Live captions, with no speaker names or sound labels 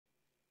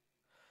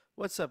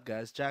What's up,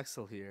 guys?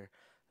 Jaxel here.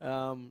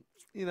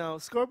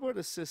 Scoreboard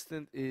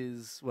Assistant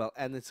is, well,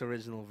 and its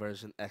original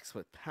version, X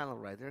with Panel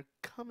Writer,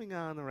 coming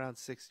on around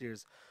 6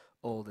 years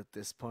old at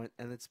this point,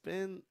 and it's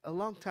been a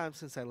long time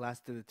since I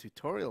last did a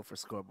tutorial for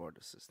Scoreboard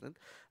Assistant.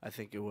 I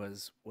think it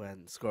was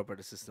when Scoreboard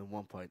Assistant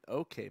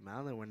 1.0 came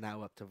out, and we're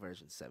now up to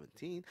version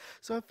 17.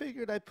 So I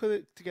figured I'd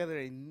put together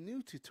a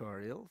new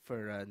tutorial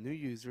for new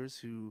users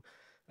who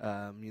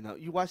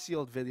you watch the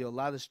old video, a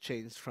lot has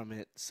changed from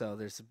it, so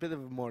there's a bit of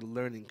a more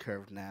learning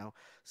curve now.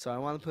 So I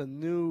want to put a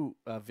new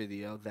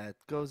video that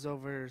goes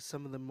over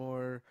some of the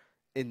more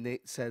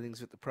innate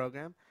settings with the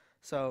program.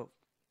 So,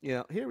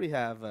 here we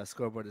have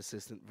Scoreboard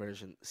Assistant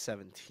version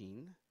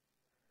 17.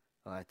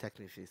 Well, I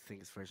technically think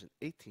it's version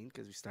 18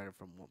 because we started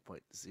from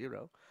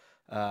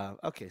 1.0.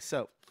 Okay,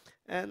 so,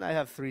 and I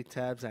have three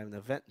tabs. I have an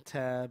event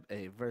tab,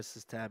 a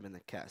versus tab, and a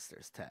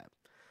casters tab.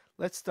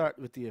 Let's start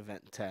with the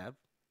event tab.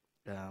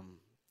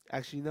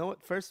 Actually, you know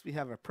what? First, we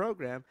have our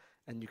program,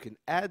 and you can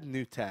add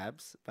new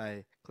tabs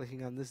by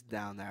clicking on this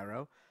down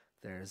arrow.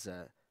 There's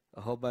a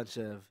whole bunch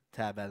of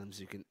tab items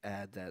you can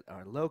add that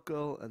are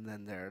local, and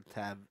then there are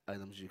tab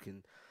items you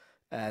can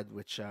add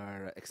which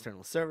are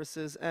external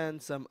services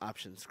and some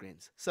option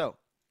screens. So,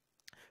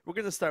 we're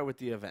going to start with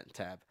the event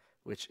tab,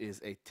 which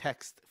is a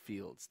text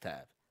fields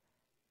tab.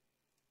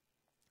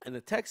 And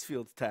the text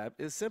fields tab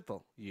is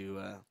simple.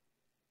 You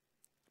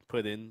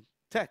put in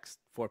text,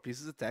 4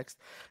 pieces of text,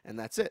 and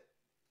that's it.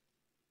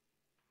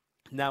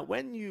 Now,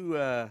 when you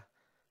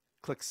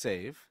click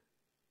Save,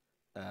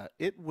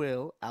 it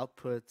will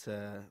output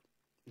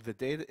the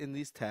data in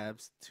these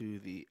tabs to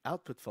the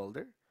output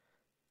folder,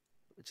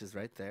 which is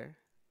right there.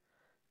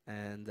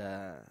 And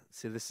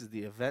see, this is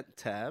the event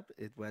tab.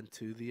 It went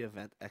to the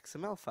event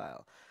XML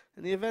file.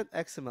 And the event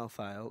XML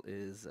file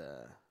is,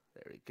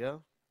 there we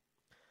go.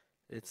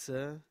 It's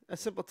a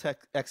simple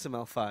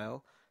XML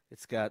file.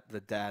 It's got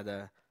the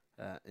data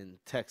in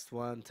text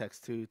 1,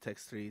 text 2,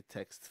 text 3,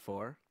 text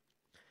 4.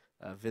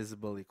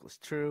 Visible equals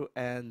true,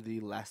 and the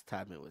last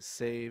time it was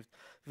saved.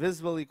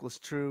 Visible equals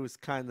true is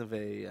kind of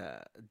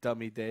a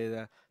dummy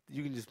data.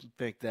 You can just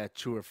make that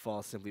true or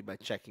false simply by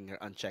checking or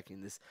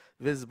unchecking this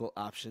visible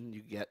option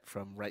you get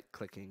from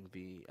right-clicking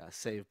the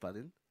save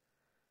button.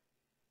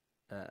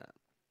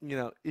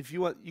 If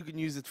you want, you can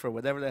use it for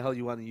whatever the hell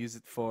you want to use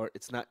it for.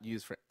 It's not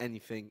used for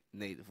anything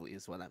natively,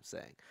 is what I'm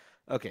saying.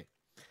 Okay.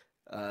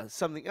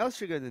 Something else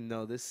you're going to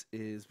notice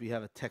is we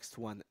have a text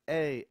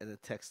 1a and a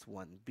text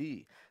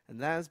 1b, and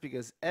that is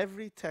because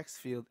every text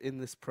field in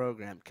this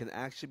program can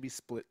actually be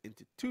split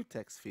into 2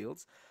 text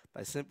fields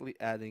by simply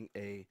adding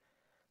a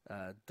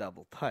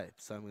double pipe.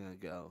 So I'm going to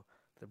go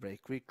the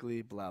break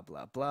weekly, blah,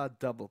 blah, blah,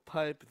 double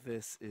pipe.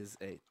 This is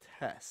a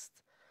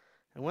test.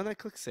 And when I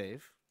click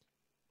save,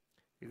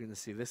 you're going to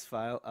see this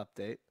file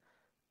update,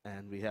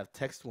 and we have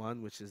text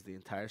 1, which is the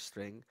entire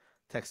string,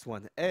 text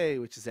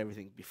 1a, which is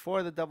everything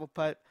before the double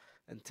pipe,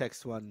 and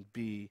text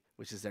 1b,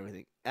 which is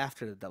everything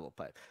after the double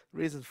pipe. The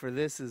reason for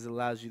this is it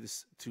allows you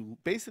to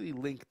basically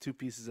link 2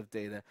 pieces of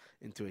data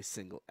into a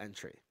single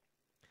entry.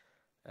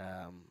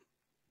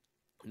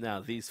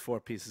 Now, these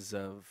 4 pieces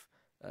of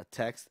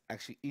text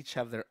actually each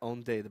have their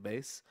own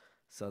database,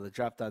 so the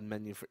drop-down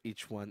menu for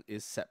each one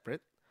is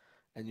separate.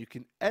 And you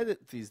can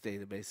edit these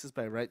databases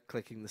by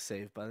right-clicking the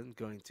Save button,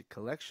 going to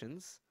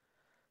Collections,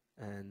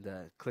 and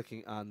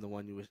clicking on the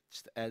one you wish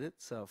to edit.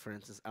 So, for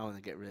instance, I want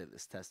to get rid of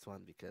this test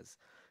one because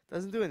it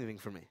doesn't do anything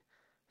for me.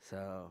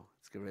 So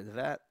let's get rid of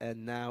that,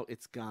 and now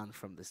it's gone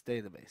from this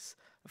database.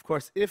 Of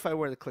course, if I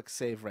were to click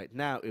Save right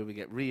now, it would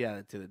get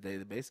re-added to the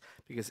database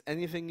because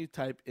anything you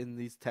type in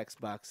these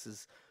text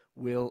boxes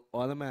will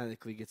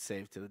automatically get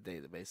saved to the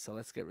database. So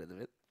let's get rid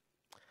of it.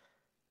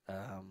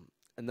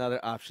 Another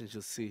option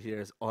you'll see here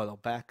is Auto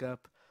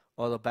Backup.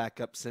 Auto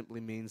Backup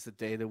simply means the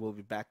data will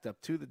be backed up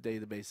to the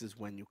databases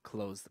when you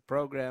close the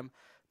program.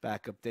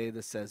 Backup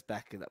data says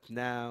back it up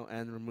now,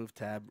 and Remove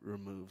tab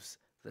removes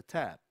the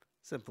tab.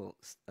 Simple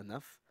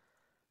enough.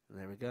 And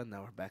there we go.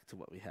 Now we're back to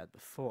what we had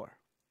before.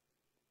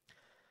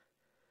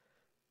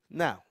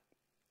 Now,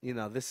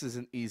 this is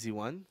an easy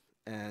one,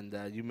 and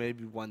you may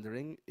be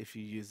wondering if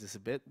you use this a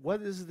bit,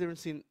 what is the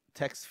difference between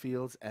text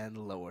fields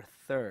and lower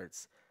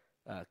thirds?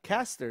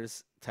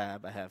 Casters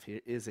tab I have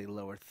here is a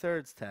lower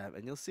thirds tab,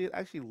 and you'll see it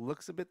actually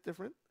looks a bit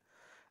different.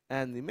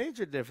 And the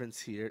major difference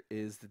here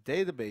is the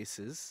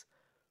databases.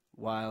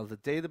 While the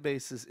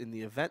databases in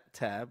the event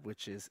tab,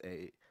 which is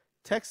a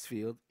text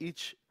field,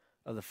 each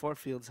of the 4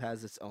 fields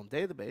has its own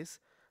database.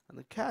 On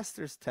the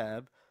casters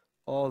tab,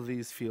 all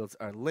these fields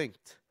are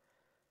linked.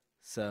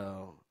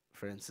 So,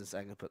 for instance,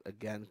 I can put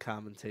again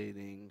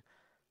commentating,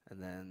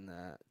 and then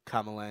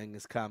Kamalang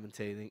is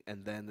commentating,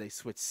 and then they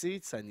switch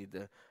seats. I need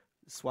to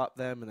swap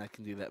them, and I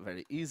can do that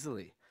very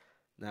easily.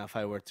 Now, if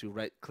I were to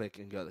right-click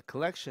and go to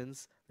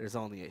collections, there's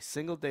only a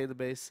single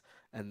database,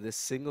 and this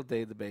single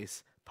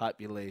database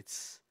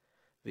populates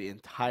the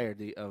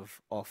entirety of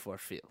all 4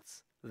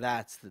 fields.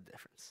 That's the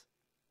difference.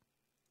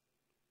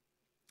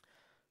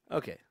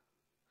 Okay,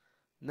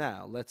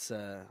 now let's,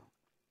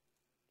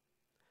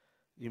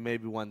 you may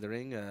be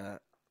wondering,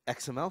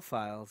 XML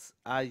files,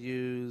 I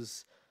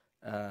use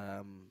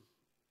um,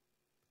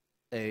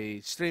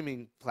 a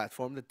streaming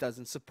platform that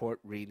doesn't support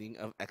reading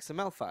of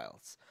XML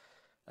files.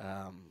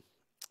 Um,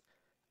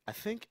 I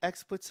think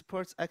XSplit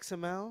supports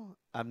XML.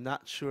 I'm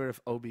not sure if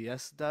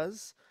OBS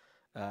does.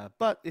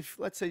 But if,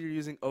 let's say, you're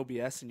using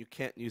OBS and you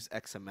can't use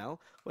XML,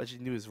 what you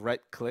can do is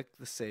right-click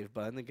the Save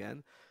button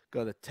again,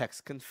 go to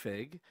Text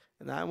Config,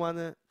 and I want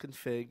to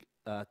config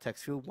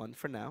text field 1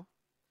 for now.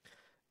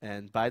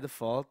 And by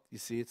default, you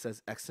see it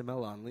says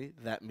XML only.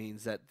 That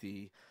means that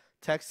the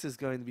text is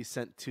going to be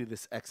sent to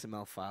this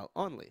XML file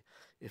only.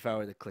 If I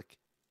were to click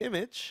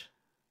Image,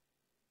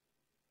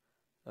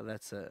 well,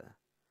 that's a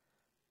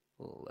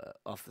little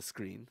off the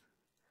screen.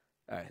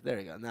 All right, there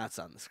we go. Now it's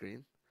on the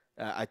screen.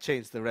 I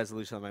changed the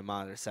resolution on my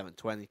monitor to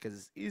 720 because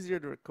it's easier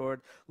to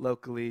record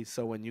locally.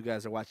 So when you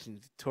guys are watching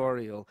the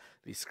tutorial,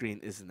 the screen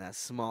isn't as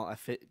small. I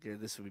figured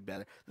this would be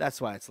better.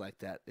 That's why it's like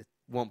that. It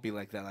won't be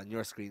like that on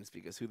your screens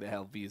because who the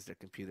hell views their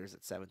computers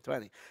at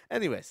 720?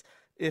 Anyways,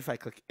 if I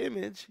click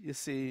Image, you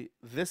see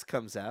this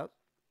comes out.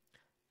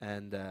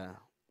 And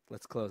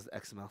let's close the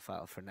XML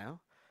file for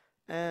now.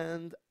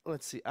 And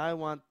let's see. I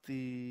want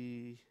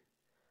the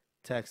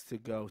text to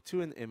go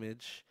to an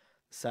image.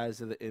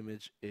 Size of the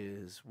image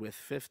is width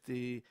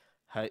 50,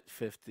 height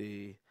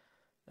 50.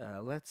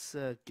 Let's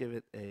give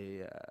it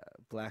a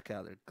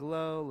blackout or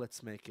glow.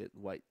 Let's make it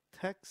white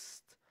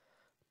text.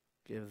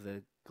 Give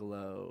the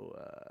glow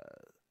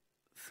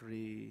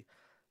 3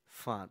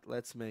 font.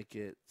 Let's make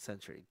it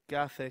Century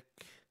Gothic.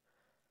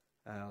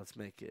 Let's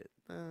make it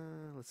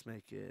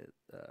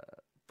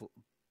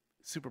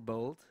super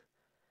bold.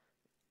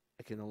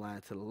 I can align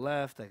it to the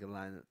left. I can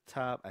align it at the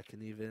top. I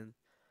can even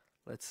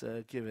let's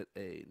give it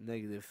a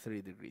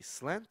 -3-degree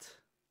slant.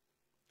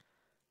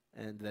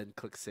 And then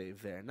click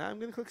Save there. Now I'm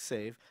going to click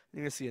Save. And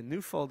you're going to see a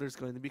new folder is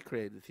going to be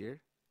created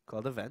here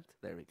called Event.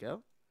 There we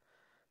go.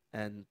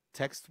 And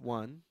text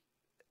 1,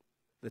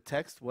 the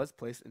text was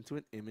placed into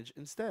an image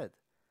instead.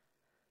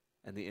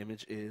 And the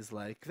image is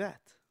like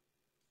that.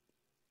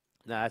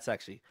 Now that's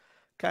actually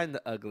kind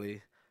of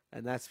ugly.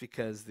 And that's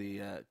because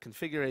the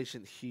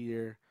configuration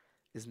here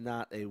is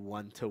not a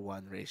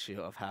 1-to-1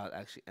 ratio of how it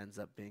actually ends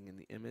up being in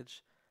the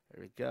image.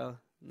 There we go.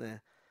 Nah.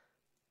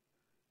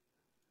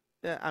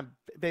 Yeah,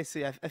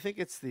 I think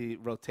it's the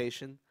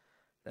rotation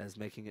that is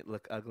making it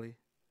look ugly.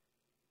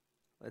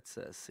 Let's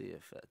see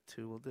if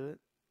 2 will do it.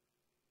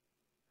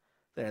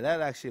 There,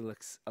 that actually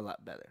looks a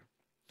lot better.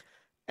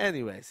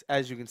 Anyways,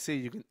 as you can see,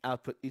 you can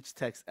output each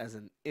text as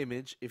an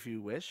image if you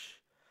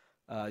wish.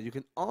 You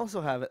can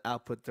also have it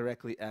output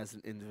directly as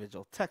an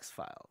individual text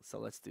file. So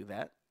let's do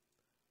that.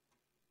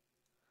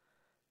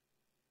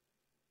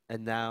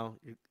 And now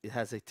it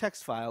has a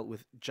text file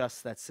with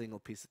just that single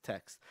piece of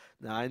text.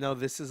 Now I know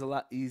this is a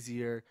lot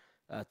easier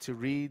to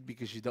read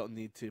because you don't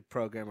need to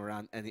program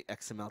around any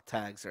XML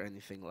tags or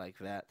anything like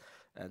that.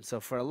 And so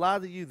for a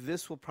lot of you,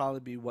 this will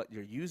probably be what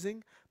you're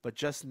using, but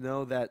just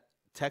know that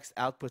text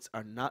outputs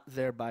are not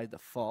there by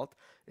default.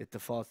 It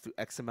defaults to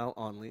XML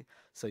only,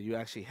 so you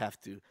actually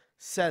have to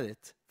set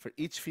it for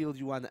each field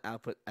you want to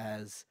output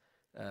as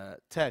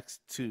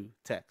text to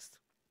text.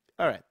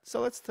 All right,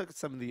 so let's look at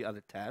some of the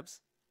other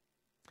tabs.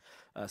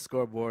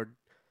 Scoreboard,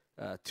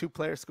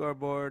 2-player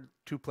scoreboard,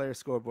 2-player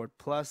scoreboard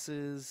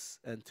pluses,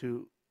 and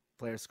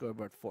 2-player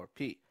scoreboard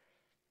 4P.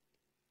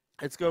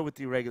 Let's go with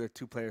the regular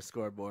 2-player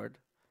scoreboard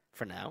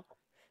for now.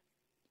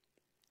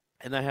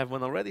 And I have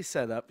one already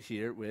set up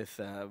here with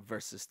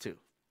versus 2.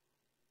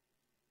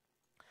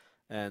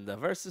 And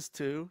versus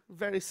 2,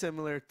 very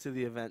similar to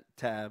the event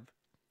tab.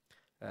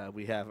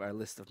 We have our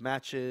list of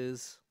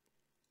matches.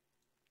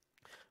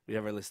 We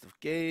have our list of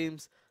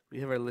games. We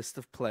have our list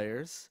of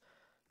players.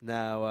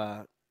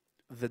 Now,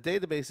 the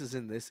databases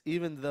in this,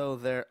 even though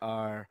there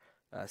are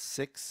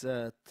 6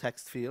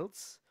 text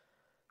fields,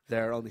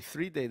 there are only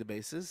 3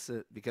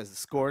 databases because the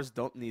scores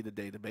don't need a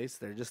database.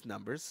 They're just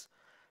numbers.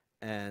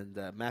 And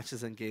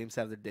matches and games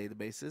have their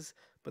databases.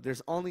 But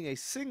there's only a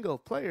single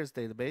players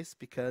database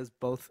because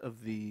both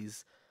of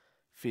these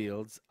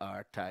fields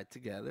are tied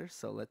together.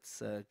 So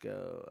let's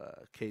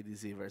go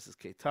KDZ versus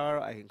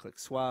Ktaro. I can click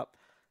swap,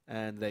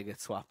 and they get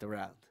swapped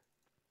around.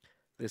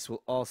 This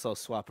will also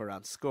swap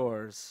around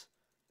scores.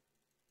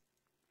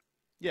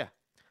 Yeah.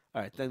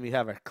 All right, then we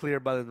have our clear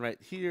button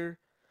right here.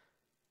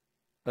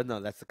 But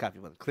no, that's the copy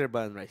button. Clear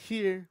button right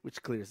here,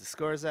 which clears the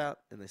scores out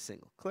in a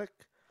single click.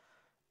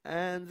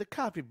 And the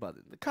copy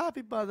button. The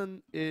copy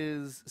button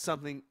is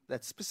something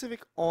that's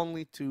specific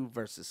only to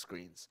versus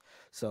screens.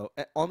 So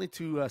only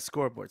to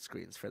scoreboard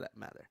screens for that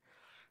matter.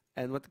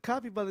 And what the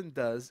copy button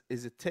does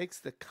is it takes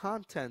the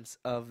contents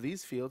of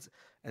these fields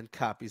and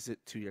copies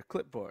it to your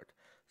clipboard.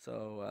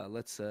 So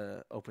let's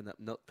open up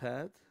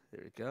Notepad.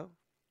 There we go.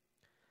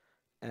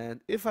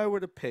 And if I were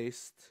to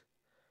paste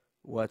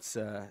what's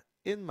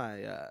in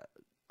my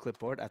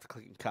clipboard after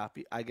clicking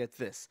copy, I get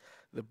this.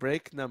 The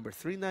break number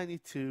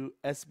 392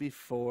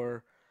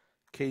 SB4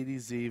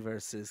 KDZ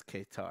versus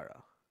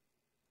Ktaro.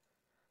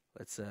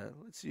 Let's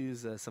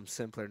use some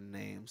simpler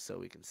names so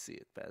we can see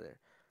it better.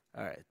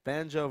 All right,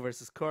 Banjo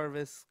versus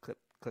Corvus. Click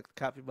the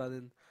copy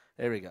button.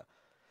 There we go.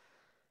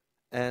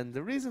 And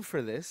the reason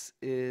for this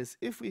is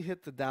if we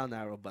hit the down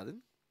arrow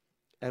button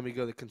and we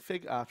go to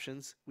config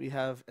options, we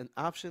have an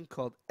option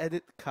called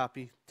edit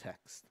copy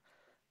text.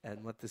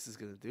 And what this is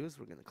going to do is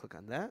we're going to click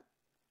on that.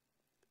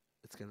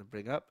 It's going to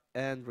bring up,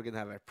 and we're going to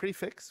have our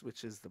prefix,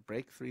 which is the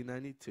break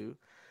 392,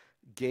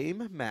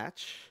 game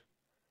match,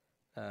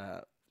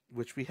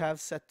 which we have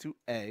set to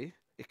A.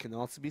 It can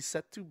also be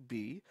set to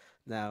B.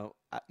 Now,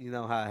 you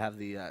know how I have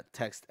the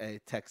text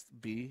A, text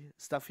B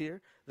stuff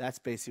here? That's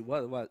basically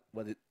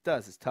what it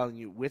does. It's telling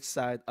you which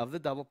side of the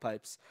double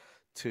pipes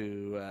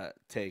to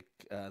take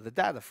the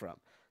data from.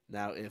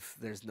 Now, if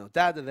there's no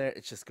data there,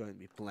 it's just going to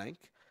be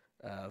blank.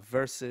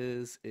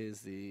 Verses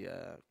is the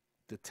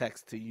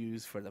text to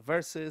use for the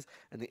verses,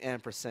 and the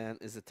ampersand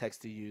is the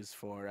text to use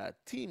for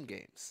team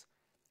games.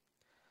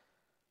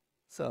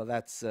 So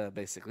that's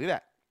basically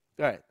that.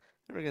 All right,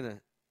 then we're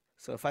gonna.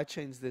 So if I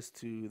change this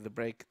to the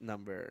break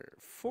number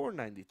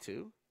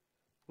 492,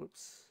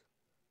 whoops,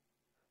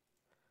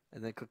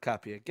 and then click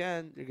copy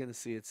again, you're gonna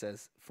see it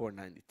says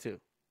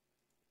 492.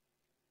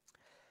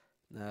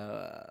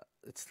 Now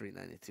it's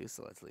 392,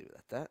 so let's leave it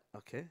at that.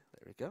 Okay,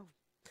 there we go.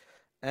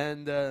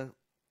 And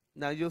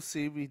now you'll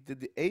see we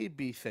did the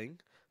A-B thing.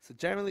 So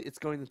generally it's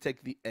going to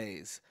take the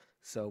A's.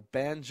 So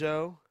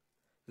banjo,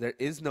 there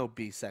is no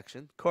B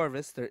section.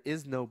 Corvus, there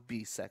is no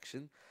B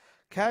section.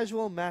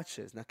 Casual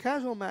matches. Now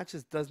casual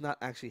matches does not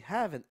actually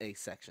have an A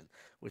section,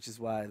 which is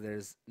why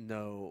there's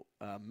no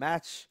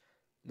match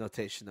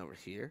notation over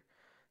here.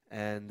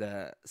 And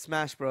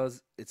Smash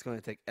Bros, it's going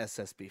to take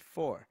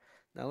SSB4.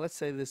 Now let's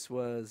say this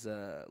was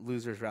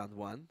losers round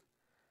 1,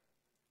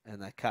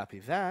 and I copy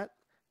that.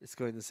 It's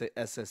going to say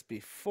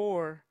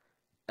SSB4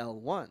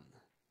 L1,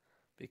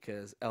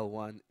 because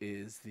L1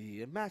 is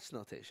the match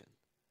notation.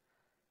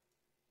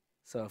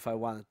 So if I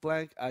want it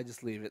blank, I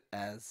just leave it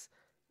as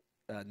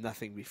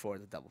nothing before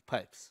the double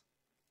pipes.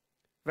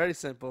 Very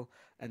simple,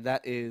 and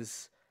that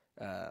is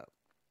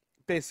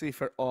basically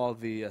for all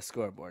the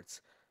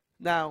scoreboards.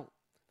 Now,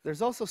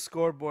 there's also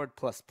Scoreboard++,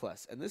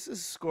 and this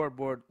is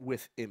Scoreboard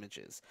with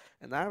images.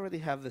 And I already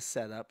have this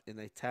set up in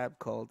a tab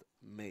called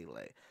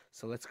Melee.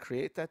 So let's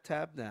create that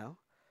tab now.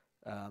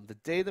 The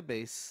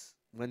database,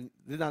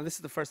 now this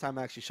is the first time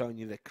I'm actually showing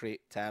you the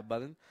create tab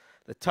button.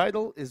 The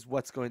title is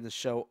what's going to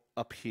show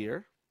up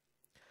here.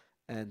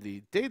 And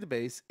the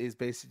database is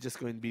basically just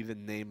going to be the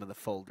name of the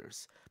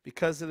folders.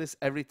 Because of this,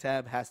 every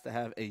tab has to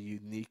have a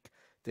unique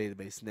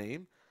database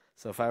name.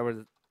 So if I were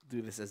to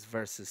do this as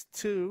versus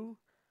 2,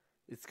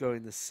 it's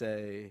going to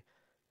say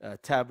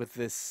tab with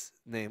this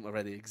name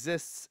already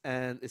exists,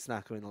 and it's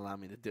not going to allow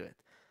me to do it.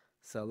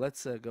 So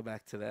let's go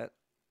back to that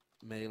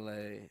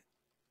Melee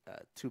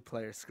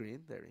 2-player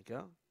screen. There we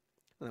go.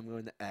 And I'm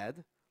going to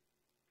add.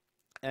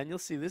 And you'll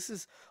see this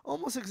is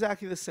almost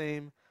exactly the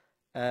same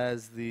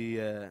as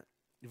the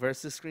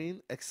versus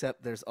screen,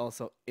 except there's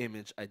also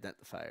image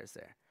identifiers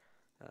there.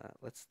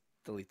 Let's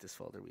delete this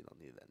folder. We don't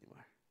need it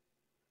anymore.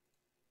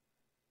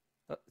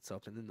 Oh, it's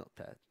open in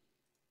Notepad.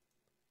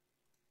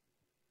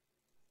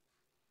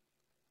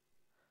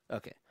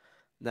 Okay,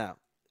 now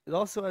it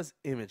also has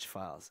image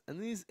files, and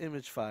these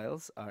image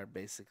files are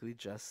basically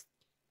just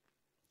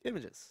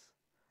images.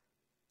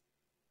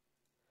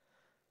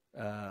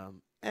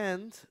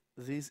 And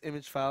these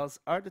image files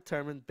are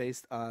determined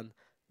based on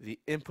the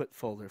input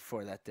folder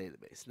for that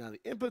database. Now, the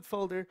input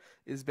folder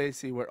is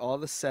basically where all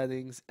the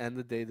settings and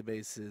the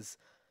databases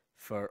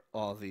for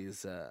all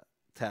these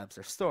tabs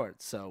are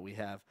stored. So we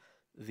have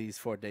these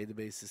 4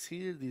 databases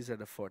here. These are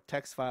the 4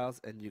 text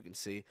files, and you can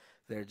see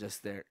they're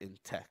just there in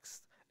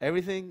text.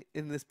 Everything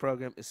in this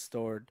program is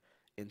stored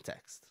in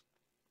text.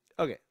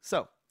 Okay,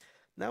 so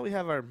now we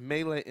have our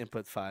Melee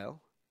input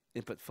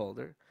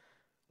folder,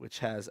 which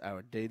has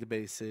our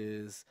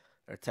databases,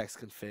 our text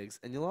configs,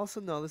 and you'll also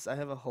notice I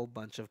have a whole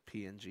bunch of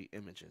PNG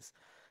images.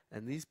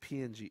 And these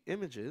PNG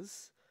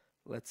images,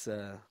 let's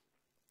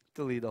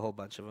delete a whole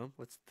bunch of them.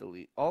 Let's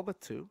delete all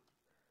but 2.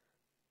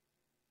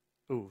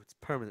 Ooh, it's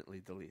permanently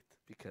delete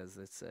because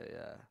it's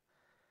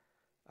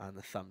on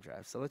the thumb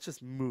drive. So let's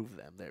just move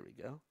them. There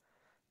we go.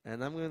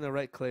 And I'm going to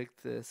right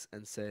click this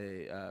and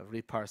say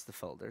reparse the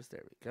folders.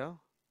 There we go.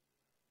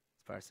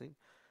 It's parsing.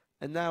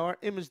 And now our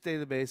image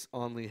database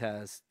only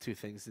has 2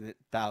 things in it,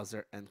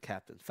 Bowser and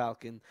Captain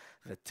Falcon.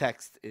 The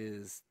text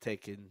is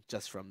taken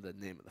just from the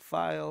name of the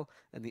file,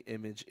 and the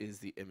image is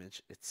the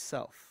image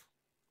itself.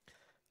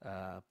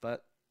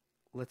 But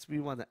we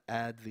want to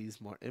add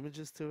these more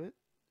images to it.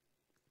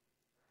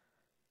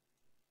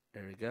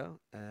 There we go.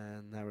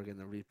 And now we're going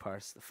to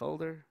reparse the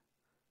folder.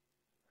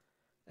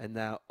 And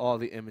now all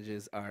the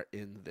images are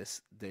in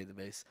this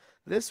database.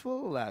 This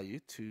will allow you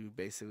to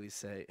basically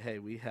say, hey,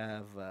 we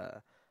have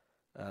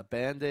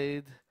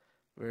Band-Aid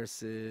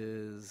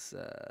versus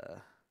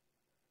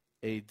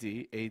AD.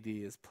 AD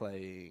is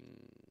playing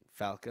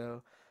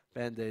Falco.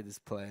 Band-Aid is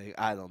playing,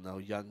 I don't know,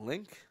 Young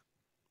Link.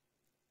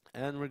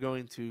 And we're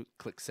going to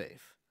click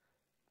Save.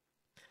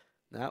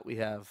 Now we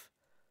have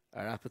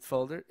our output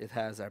folder. It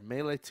has our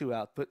Melee 2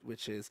 output,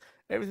 which is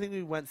everything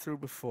we went through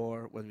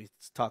before when we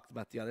talked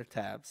about the other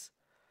tabs,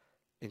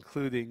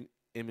 including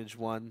image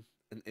 1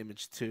 an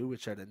image 2,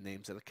 which are the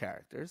names of the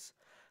characters.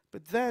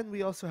 But then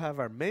we also have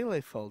our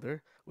melee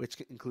folder, which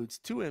includes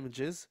 2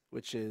 images,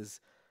 which is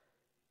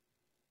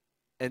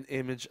an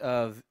image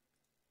of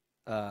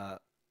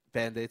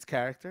Band-Aid's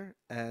character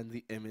and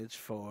the image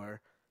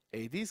for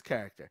AD's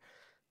character.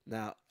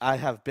 Now, I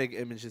have big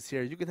images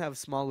here. You can have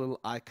small little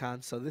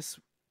icons, so this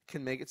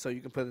can make it so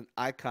you can put an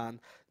icon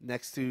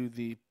next to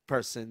the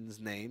person's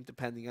name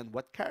depending on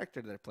what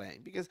character they're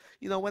playing. Because,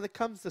 when it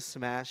comes to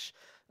Smash,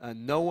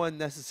 no one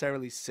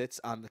necessarily sits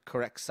on the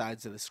correct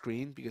sides of the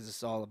screen because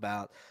it's all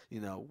about,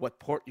 what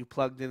port you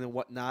plugged in and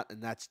whatnot,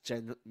 and that's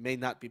may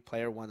not be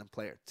player 1 and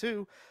player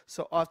 2.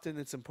 So often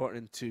it's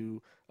important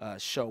to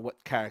show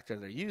what character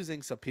they're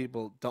using so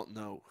people don't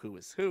know who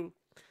is who,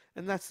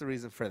 and that's the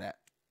reason for that.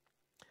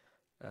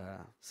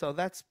 So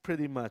that's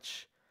pretty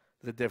much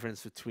the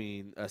difference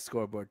between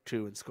Scoreboard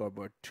 2 and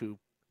Scoreboard 2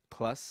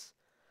 Plus.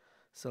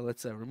 So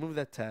let's remove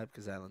that tab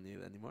because I don't need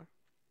it anymore.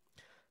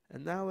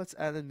 And now let's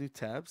add a new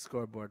tab,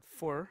 Scoreboard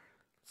 4.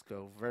 Let's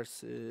go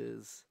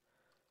versus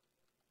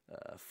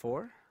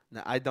 4.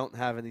 Now I don't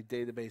have any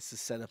databases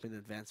set up in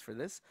advance for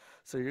this,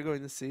 so you're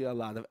going to see a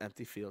lot of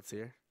empty fields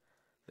here.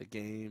 The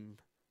game,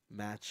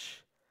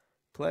 match,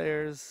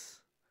 players,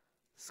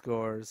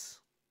 scores,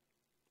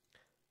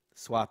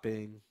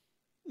 swapping.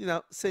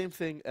 Same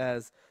thing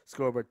as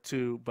Scoreboard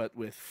 2, but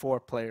with 4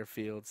 player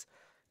fields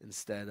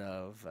instead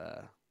of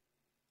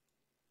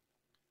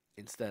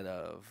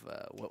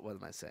what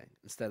am I saying?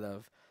 Instead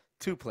of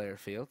 2 player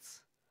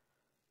fields.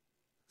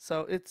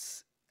 So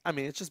it's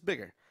just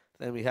bigger.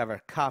 Then we have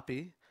our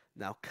copy.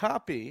 Now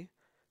copy,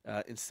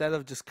 instead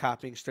of just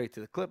copying straight to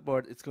the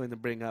clipboard, it's going to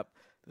bring up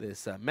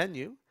this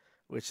menu,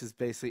 which is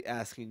basically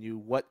asking you,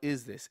 what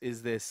is this?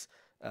 Is this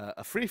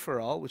a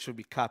free-for-all, which would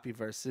be copy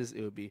versus,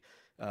 it would be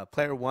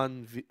player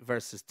 1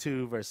 versus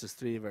 2 versus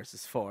 3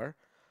 versus 4,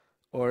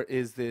 or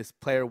is this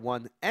player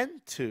 1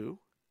 and 2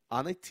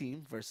 on a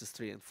team versus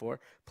 3 and 4,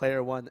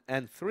 player 1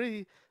 and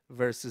 3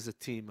 versus a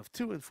team of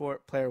 2 and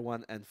 4, player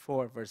 1 and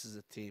 4 versus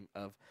a team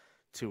of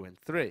 2 and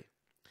 3.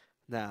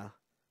 Now,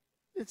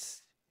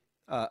 it's,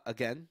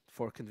 again,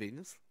 for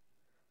convenience.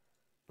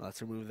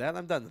 Let's remove that.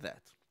 I'm done with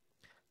that.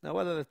 Now,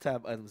 what other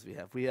tab items we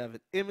have? We have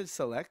an image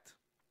select.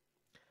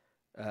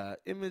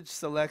 Image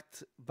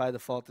select by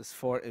default is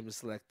 4. Image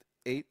select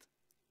 8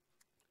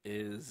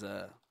 is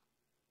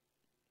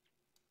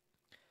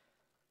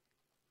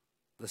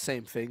the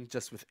same thing,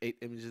 just with 8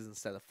 images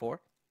instead of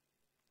 4.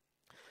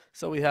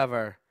 So we have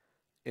our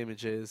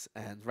images,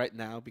 and right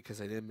now,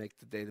 because I didn't make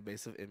the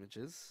database of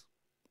images,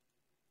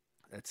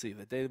 let's see,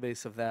 the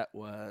database of that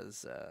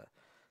was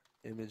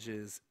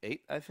images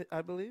 8,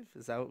 I believe.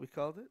 Is that what we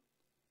called it?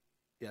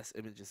 Yes,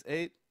 images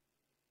 8.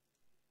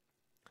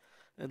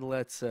 And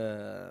let's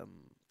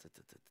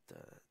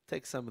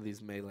take some of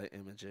these melee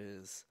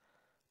images,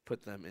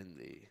 put them in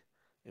the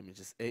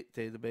images 8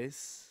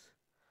 database,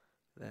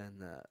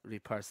 then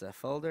reparse that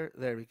folder.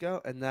 There we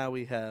go. And now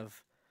we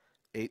have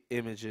 8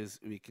 images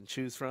we can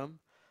choose from.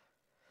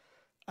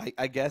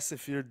 I guess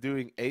if you're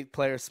doing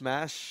 8-player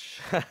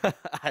Smash,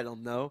 I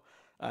don't know.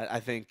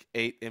 I think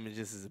 8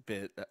 images is a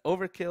bit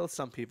overkill.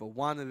 Some people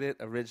wanted it.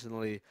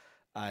 Originally,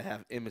 I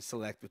have image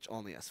select, which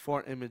only has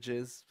 4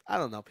 images. I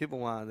don't know. People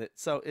wanted it,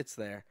 so it's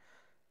there.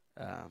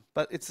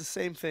 But it's the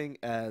same thing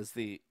as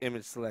the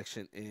image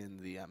selection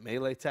in the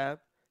Melee tab,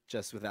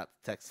 just without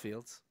the text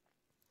fields.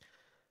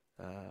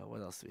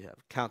 What else do we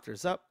have?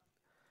 Counters up.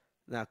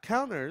 Now,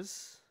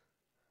 counters,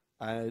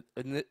 I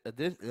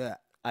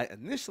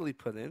initially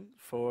put in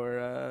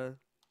for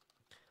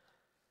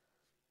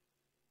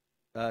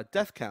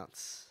death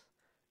counts.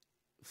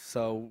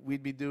 So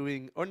we'd be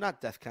doing, or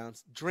not death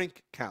counts,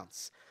 drink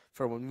counts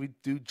for when we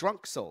do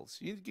Drunk Souls.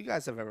 You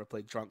guys have ever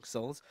played Drunk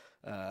Souls?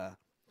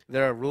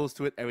 There are rules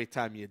to it. Every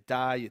time you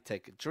die, you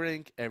take a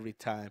drink. Every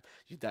time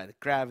you die to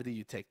gravity,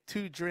 you take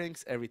 2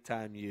 drinks. Every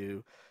time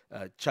you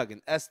chug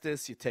an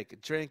Estus, you take a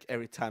drink.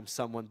 Every time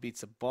someone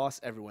beats a boss,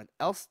 everyone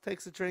else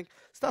takes a drink.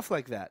 Stuff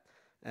like that.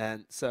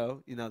 And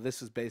so,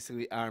 this was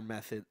basically our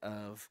method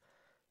of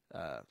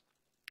how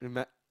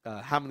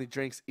many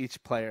drinks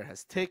each player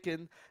has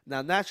taken.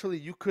 Now, naturally,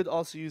 you could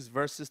also use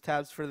versus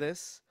tabs for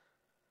this,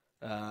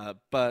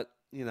 but,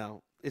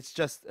 it's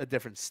just a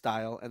different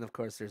style. And, of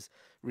course, there's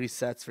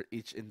resets for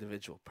each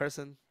individual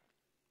person.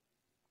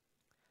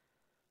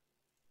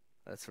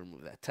 Let's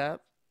remove that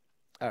tab.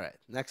 All right,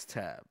 next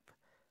tab,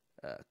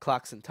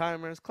 clocks and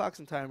timers. Clocks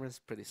and timers,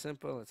 pretty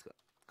simple. Let's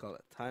call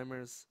it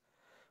timers.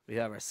 We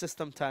have our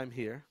system time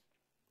here.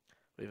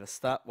 We have a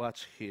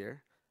stopwatch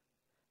here.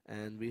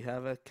 And we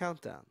have a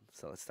countdown.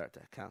 So let's start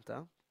that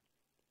countdown.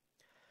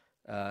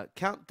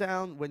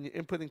 Countdown, when you're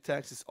inputting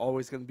text, is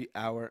always going to be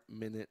hour,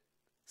 minute,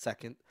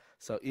 second.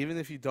 So even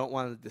if you don't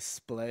want to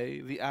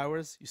display the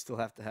hours, you still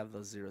have to have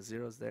those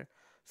 00s there.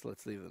 So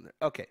let's leave them there.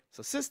 Okay,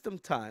 so system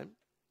time,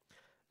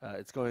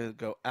 it's going to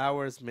go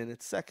hours,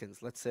 minutes,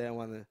 seconds. Let's say I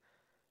want to,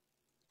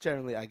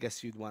 generally, I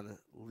guess you'd want to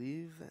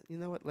leave that. You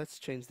know what? Let's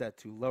change that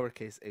to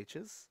lowercase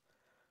h's,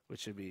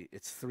 which would be,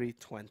 it's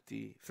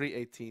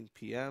 3:18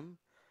 p.m.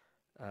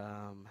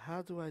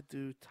 How do I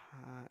do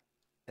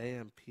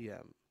AM,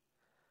 PM?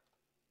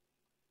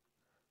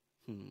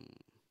 Hmm.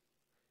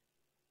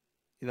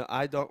 You know,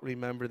 I don't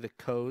remember the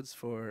codes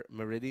for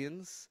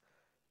meridians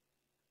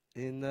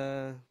in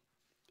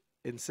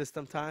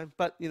system time,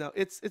 but you know,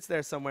 it's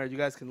there somewhere. You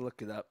guys can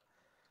look it up.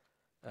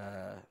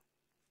 Uh,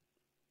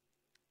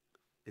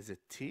 is it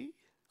T?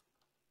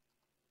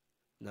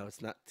 No,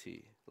 it's not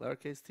T.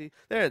 Lowercase t.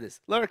 There it is.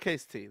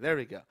 Lowercase t. There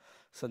we go.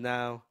 So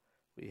now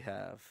we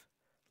have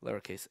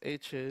lowercase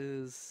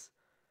h's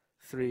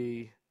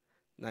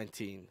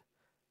 3:19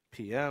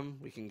 p.m.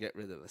 We can get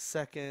rid of the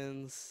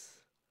seconds.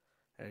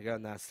 There we go.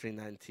 Now it's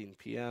 3:19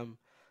 p.m.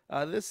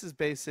 This is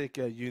basic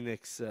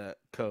Unix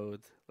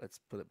code. Let's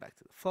put it back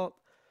to default.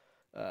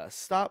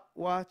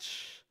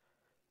 Stopwatch.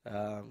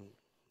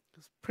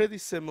 It's pretty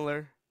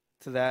similar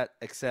to that,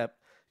 except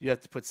you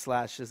have to put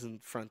slashes in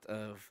front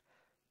of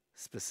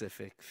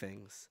specific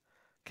things.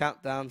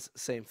 Countdowns,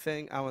 same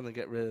thing. I want to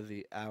get rid of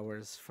the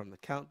hours from the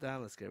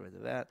countdown. Let's get rid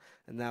of that.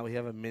 And now we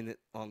have a minute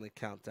only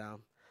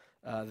countdown.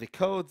 The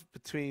codes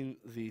between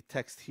the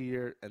text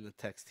here and the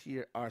text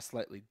here are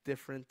slightly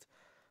different.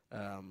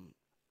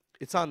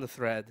 It's on the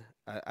thread.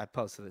 I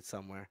posted it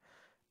somewhere.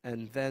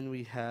 And then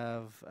we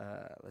have,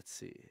 let's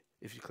see,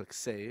 if you click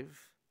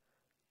save,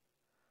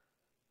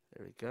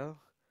 there we go.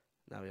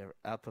 Now we have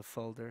our output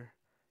folder,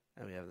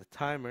 and we have the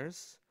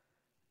timers.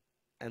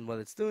 And what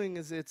it's doing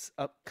is it's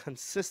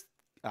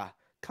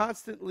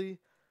constantly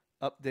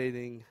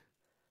updating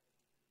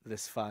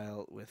this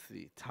file with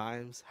the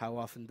times. How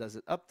often does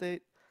it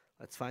update?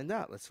 Let's find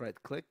out. Let's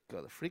right click,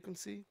 go to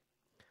frequency.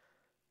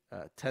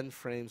 10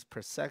 frames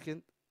per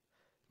second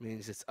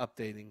means it's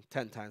updating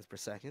 10 times per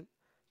second.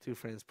 2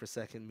 frames per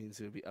second means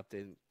it will be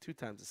updating 2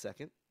 times a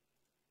second.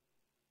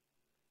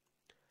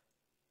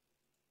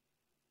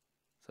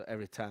 So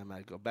every time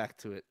I go back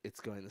to it,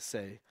 it's going to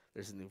say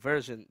there's a new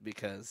version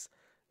because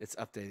it's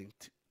updating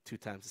 2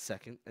 times a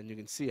second. And you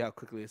can see how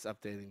quickly it's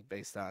updating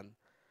based on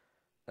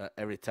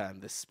every time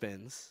this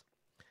spins.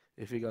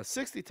 If you go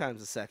 60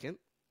 times a second,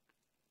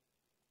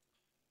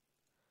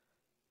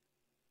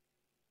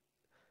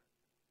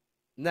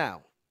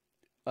 now,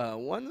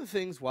 one of the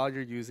things while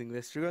you're using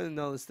this, you're going to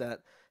notice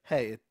that,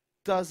 hey, it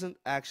doesn't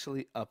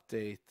actually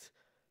update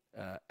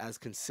as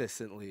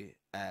consistently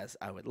as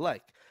I would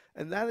like.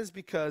 And that is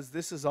because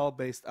this is all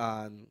based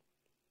on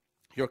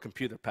your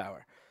computer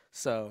power.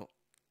 So,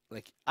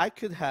 like, I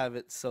could have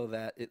it so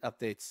that it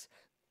updates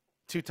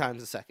 2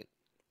 times a second.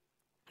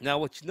 Now,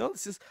 what you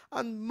notice is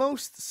on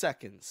most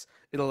seconds,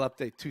 it'll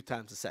update 2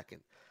 times a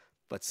second.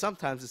 But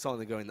sometimes it's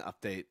only going to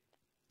update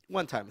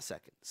 1 time a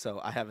second. So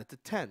I have it to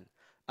 10.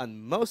 On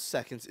most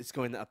seconds, it's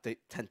going to update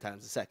 10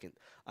 times a second.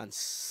 On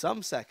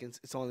some seconds,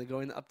 it's only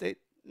going to update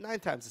 9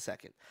 times a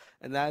second.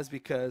 And that is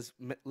because,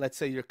 let's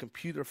say your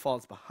computer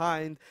falls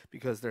behind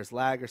because there's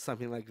lag or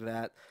something like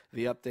that,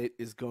 the update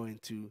is going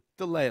to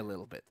delay a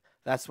little bit.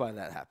 That's why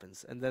that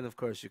happens. And then, of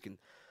course, you can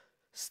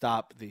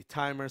stop the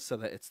timer so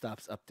that it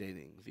stops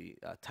updating the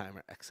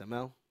timer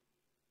XML.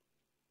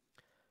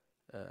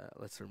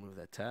 Let's remove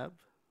that tab.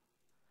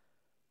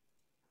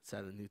 Let's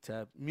add a new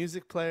tab.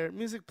 Music player.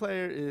 Music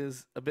player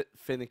is a bit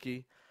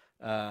finicky.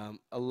 A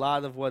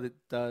lot of what it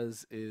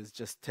does is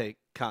just take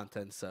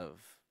contents of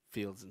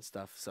fields and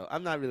stuff. So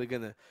I'm not really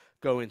going to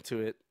go into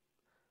it.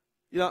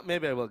 You know,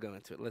 maybe I will go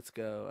into it. Let's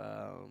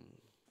go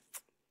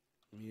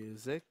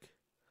music.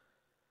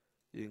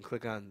 You can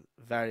click on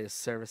various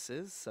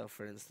services. So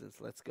for instance,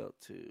 let's go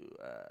to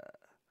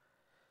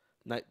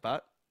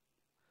Nightbot.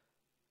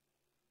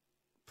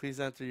 Please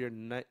enter your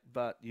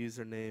Nightbot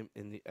username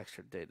in the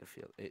extra data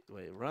field.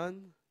 8-way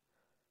run.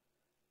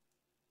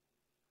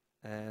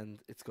 And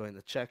it's going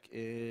to check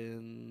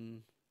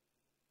in.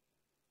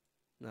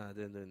 No, it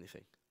didn't do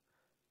anything.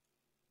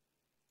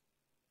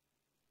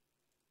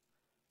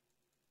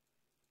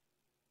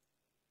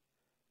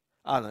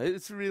 I don't know.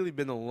 It's really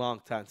been a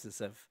long time since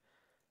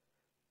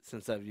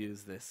I've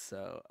used this.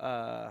 So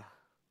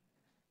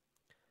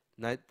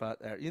Nightbot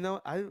error. You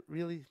know,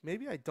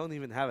 maybe I don't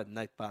even have a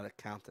Nightbot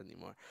account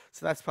anymore.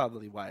 So that's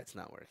probably why it's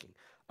not working.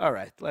 All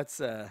right, let's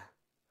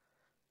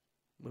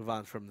move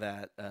on from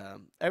that.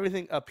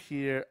 Everything up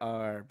here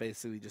are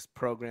basically just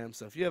programs.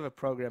 So if you have a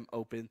program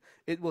open,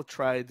 it will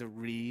try to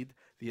read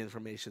the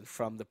information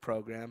from the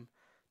program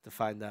to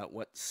find out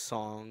what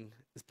song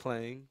is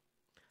playing.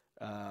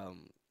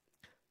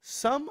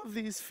 Some of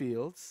these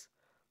fields,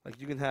 like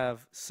you can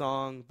have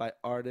song by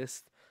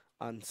artist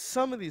on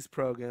some of these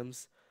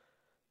programs,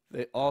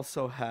 they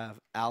also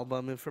have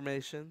album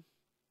information.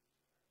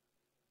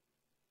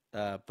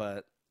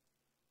 But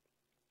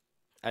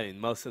I mean,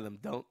 most of them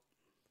don't.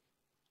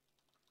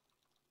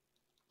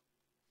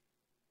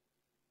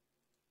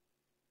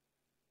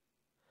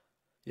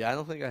 Yeah, I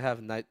don't think I have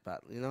Nightbot.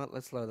 You know what?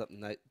 Let's load up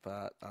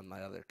Nightbot on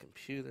my other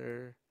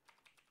computer.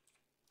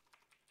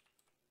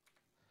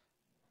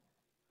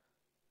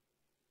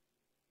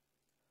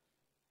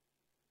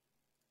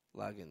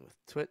 Log in with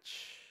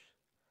Twitch.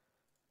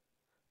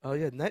 Oh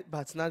yeah,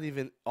 Nightbot's not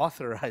even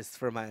authorized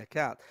for my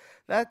account.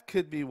 That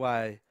could be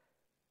why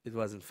it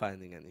wasn't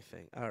finding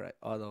anything. All right,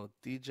 auto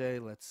DJ.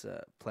 Let's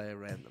play a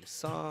random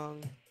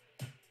song.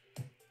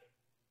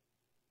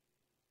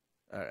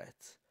 All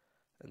right.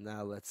 And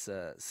now let's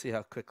see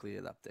how quickly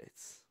it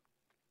updates.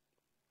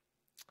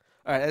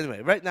 All right,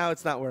 anyway, right now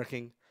it's not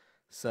working.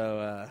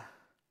 So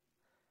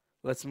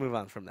let's move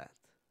on from that.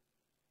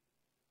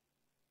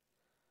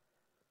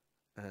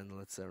 And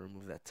let's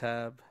remove that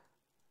tab.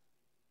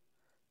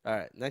 All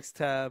right, next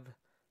tab,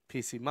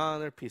 PC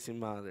monitor. PC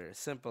monitor is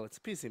simple. It's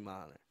PC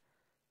monitor.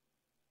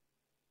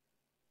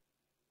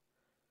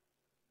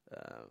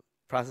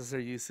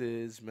 Processor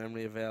usage,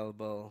 memory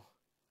available,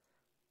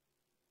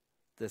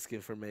 disk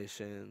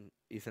information,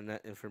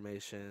 Ethernet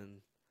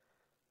information,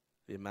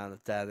 the amount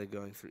of data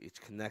going through each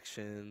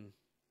connection.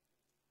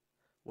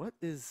 What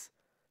is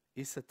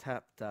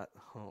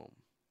isatap.home?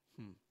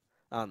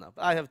 I don't know.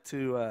 But I have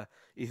two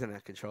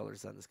Ethernet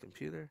controllers on this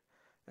computer.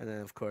 And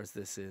then, of course,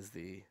 this is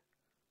the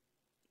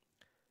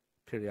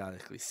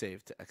periodically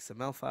saved to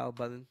XML file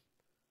button.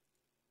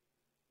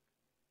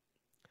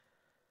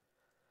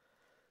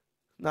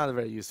 Not a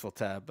very useful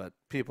tab, but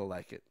people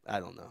like it.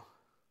 I don't know.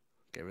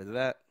 Get rid of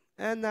that.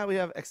 And now we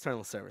have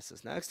external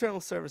services. Now,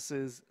 external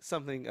services,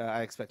 something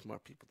I expect more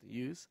people to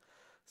use.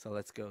 So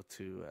let's go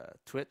to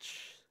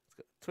Twitch. Let's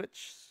go to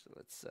Twitch. So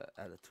let's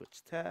add a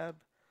Twitch tab.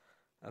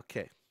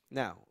 Okay.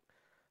 Now,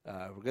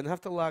 we're going to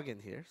have to log in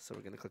here. So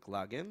we're going to click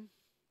Login.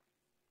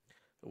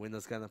 The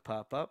window's going to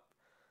pop up.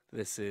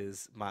 This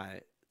is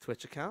my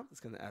Twitch account.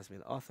 It's going to ask me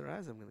to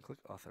authorize. I'm going to click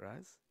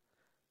Authorize.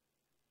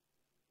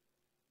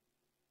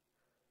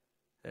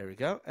 There we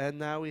go. And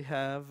now we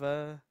have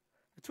the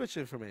Twitch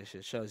information.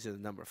 It shows you the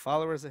number of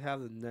followers I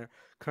have, the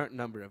current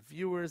number of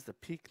viewers, the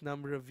peak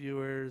number of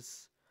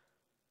viewers,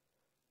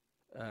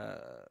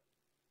 the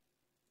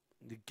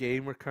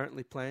game we're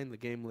currently playing. The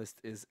game list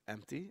is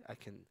empty. I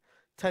can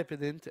type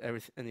it into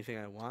anything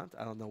I want.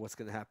 I don't know what's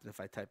going to happen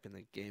if I type in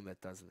a game that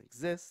doesn't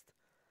exist.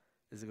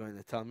 Is it going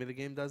to tell me the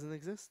game doesn't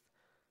exist?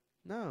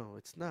 No,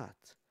 it's not.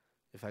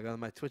 If I go to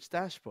my Twitch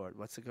dashboard,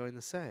 what's it going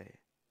to say?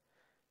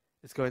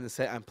 It's going to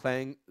say I'm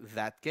playing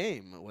that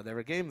game,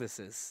 whatever game this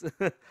is.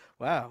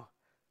 Wow.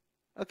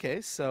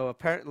 Okay, so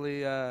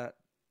apparently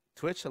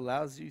Twitch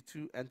allows you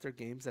to enter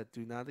games that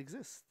do not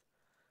exist.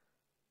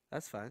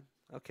 That's fine.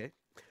 Okay.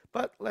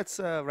 But let's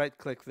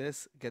right-click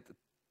this, get the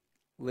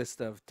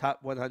list of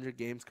top 100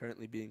 games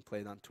currently being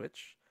played on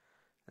Twitch.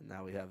 And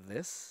now we have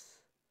this.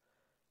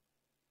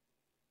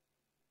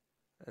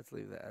 Let's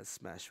leave that as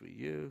Smash Wii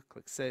U.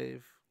 Click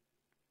Save.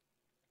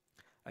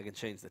 I can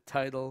change the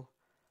title.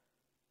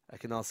 I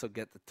can also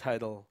get the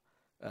title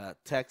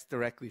text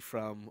directly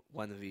from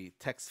one of the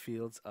text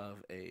fields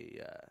of a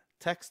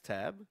text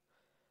tab,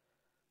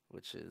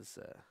 which is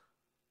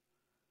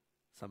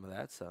some of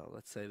that. So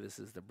let's say this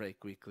is the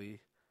Break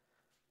Weekly.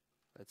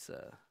 Let's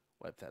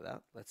wipe that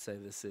out. Let's say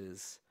this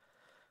is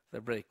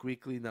the Break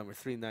Weekly number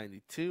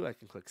 392. I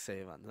can click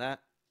Save on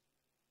that.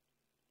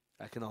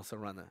 I can also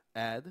run an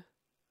ad.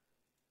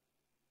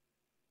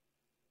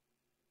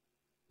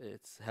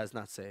 It has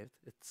not saved.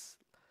 It's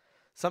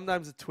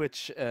sometimes the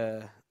Twitch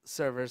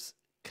server's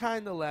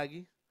kind of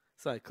laggy,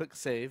 so I click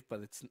Save, but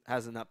it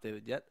hasn't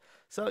updated yet.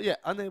 So yeah,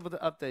 unable to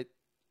update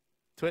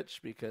Twitch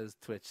because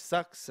Twitch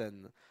sucks,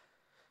 and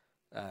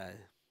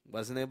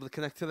wasn't able to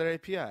connect to their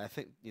API. I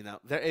think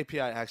their API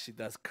actually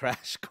does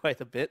crash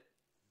quite a bit,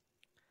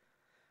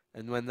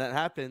 and when that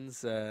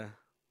happens,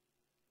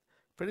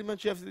 pretty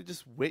much you have to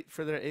just wait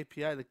for their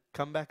API to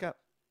come back up.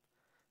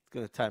 It's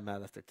going to time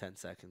out after 10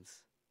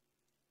 seconds.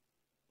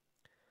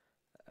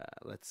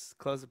 Let's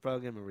close the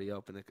program and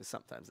reopen it because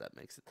sometimes that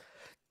makes it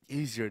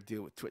easier to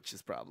deal with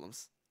Twitch's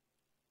problems.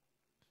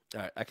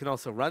 All right, I can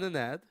also run an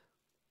ad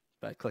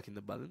by clicking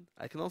the button.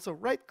 I can also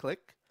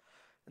right-click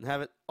and have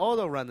it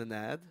auto-run an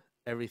ad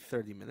every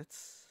 30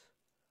 minutes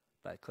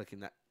by clicking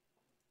that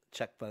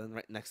check button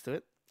right next to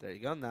it. There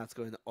you go. Now it's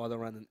going to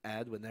auto-run an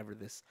ad whenever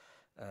this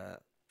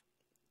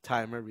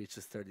timer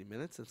reaches 30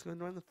 minutes. It's going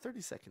to run a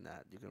 30-second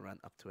ad. You can run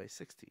up to a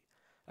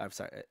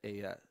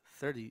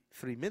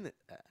 33-minute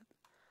ad.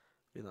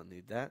 We don't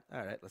need that.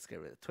 All right, let's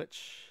get rid of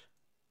Twitch.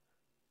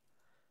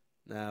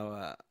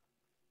 Now,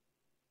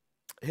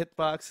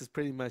 Hitbox is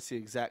pretty much the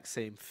exact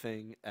same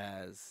thing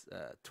as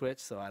Twitch,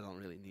 so I don't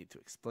really need to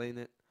explain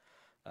it.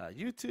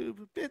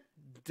 YouTube, a bit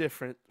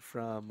different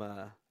from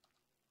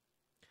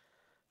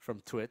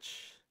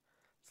Twitch.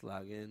 Let's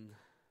log in.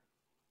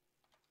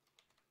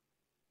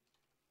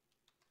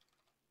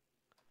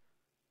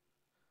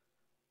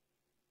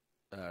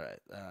 All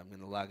right, I'm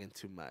going to log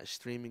into my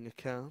streaming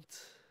account.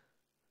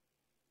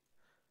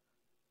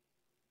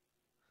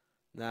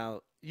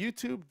 Now,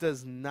 YouTube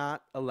does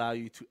not allow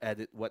you to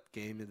edit what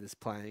game it is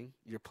playing.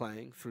 You're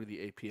playing through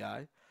the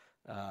API,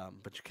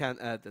 but you can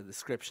add the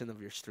description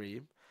of your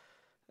stream.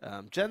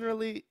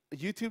 Generally,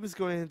 YouTube is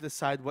going to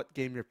decide what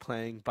game you're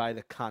playing by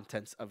the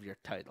contents of your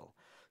title.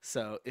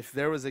 So if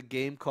there was a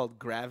game called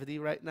Gravity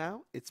right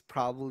now, it's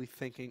probably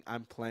thinking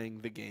I'm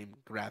playing the game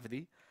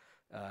Gravity.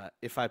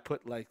 If I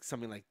put like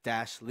something like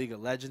Dash League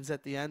of Legends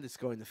at the end, it's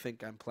going to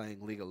think I'm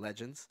playing League of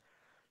Legends.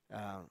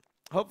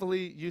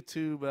 Hopefully,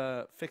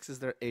 YouTube fixes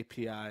their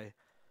API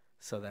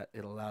so that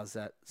it allows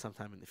that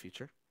sometime in the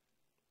future.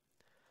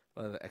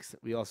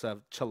 We also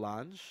have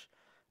Challenge.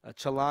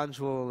 Challenge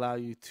will allow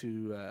you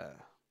to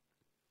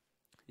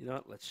You know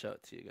what? Let's show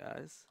it to you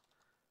guys.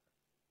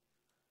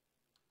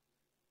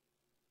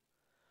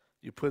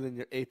 You put in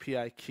your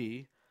API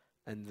key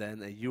and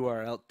then a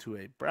URL to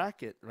a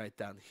bracket right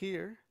down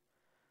here,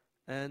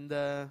 and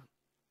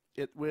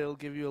it will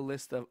give you a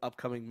list of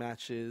upcoming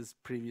matches,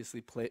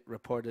 previously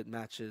reported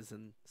matches,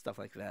 and stuff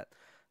like that.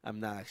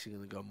 I'm not actually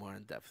going to go more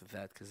in depth with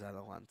that because I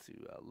don't want to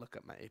look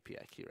up my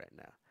API key right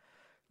now.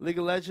 League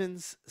of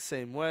Legends,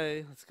 same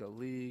way. Let's go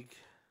League.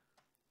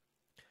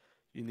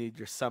 You need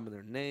your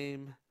summoner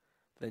name.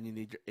 Then you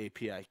need your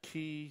API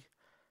key.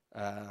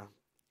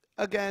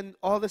 Again,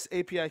 all this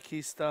API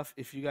key stuff,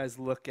 if you guys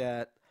look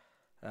at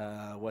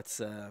what's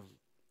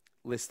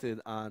listed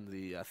on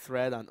the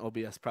thread on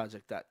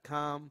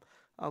obsproject.com,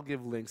 I'll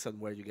give links on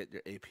where you get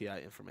your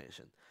API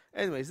information.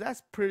 Anyways,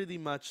 that's pretty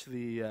much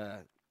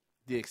the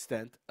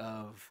extent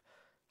of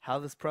how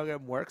this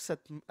program works at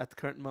the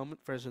current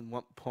moment, version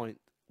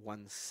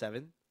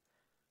 1.17.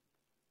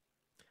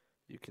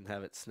 You can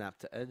have it snap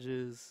to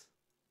edges,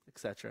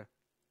 etc.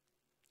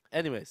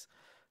 Anyways,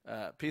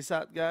 peace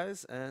out,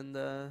 guys, and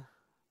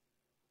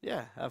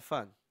yeah, have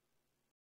fun.